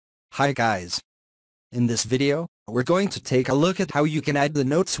Hi guys. In this video, we're going to take a look at how you can add the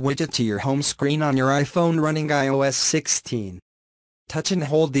Notes widget to your home screen on your iPhone running iOS 16. Touch and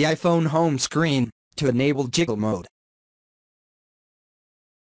hold the iPhone home screen to enable jiggle mode.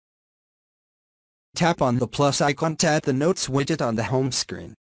 Tap on the plus icon to add the Notes widget on the home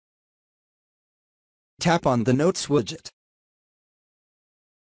screen. Tap on the Notes widget.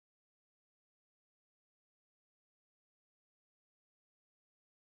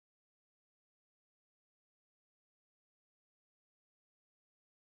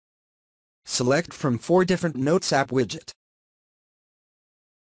 Select from 4 different Notes app widget.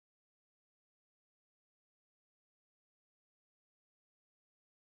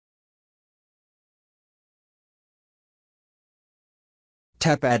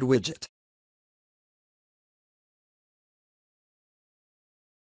 Tap Add Widget.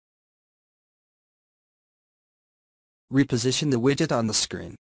 Reposition the widget on the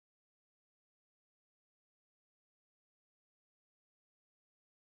screen.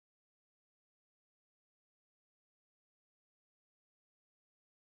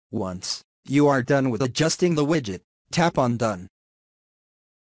 Once you are done with adjusting the widget, tap on Done.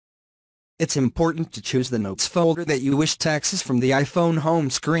 It's important to choose the Notes folder that you wish to access from the iPhone home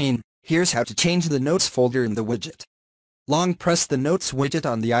screen. Here's how to change the Notes folder in the widget. Long press the Notes widget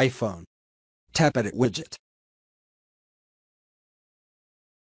on the iPhone. Tap Edit Widget.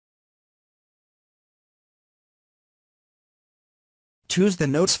 Choose the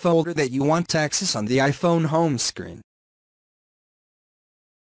Notes folder that you want to access on the iPhone home screen.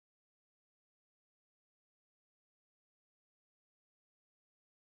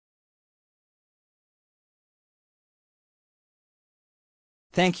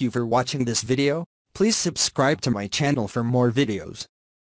 Thank you for watching this video. Please subscribe to my channel for more videos.